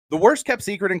The worst kept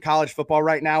secret in college football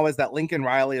right now is that Lincoln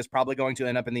Riley is probably going to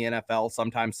end up in the NFL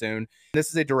sometime soon. This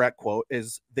is a direct quote,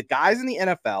 is the guys in the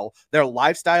NFL, their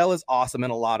lifestyle is awesome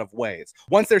in a lot of ways.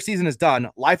 Once their season is done,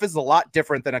 life is a lot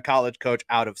different than a college coach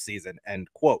out of season, end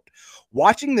quote.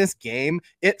 Watching this game,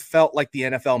 it felt like the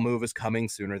NFL move is coming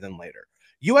sooner than later.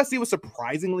 USC was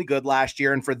surprisingly good last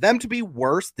year, and for them to be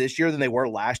worse this year than they were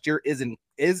last year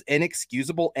is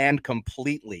inexcusable and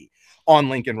completely on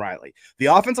Lincoln Riley. The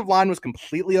offensive line was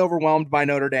completely overwhelmed by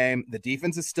Notre Dame. The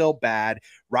defense is still bad.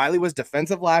 Riley was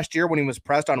defensive last year when he was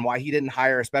pressed on why he didn't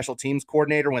hire a special teams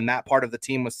coordinator when that part of the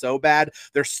team was so bad.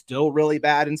 They're still really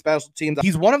bad in special teams.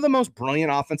 He's one of the most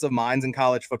brilliant offensive minds in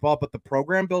college football, but the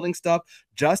program building stuff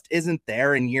just isn't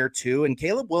there in year two, and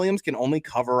Caleb Williams can only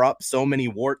cover up so many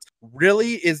warts.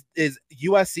 Really, is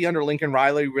USC under Lincoln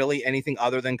Riley really anything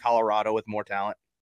other than Colorado with more talent?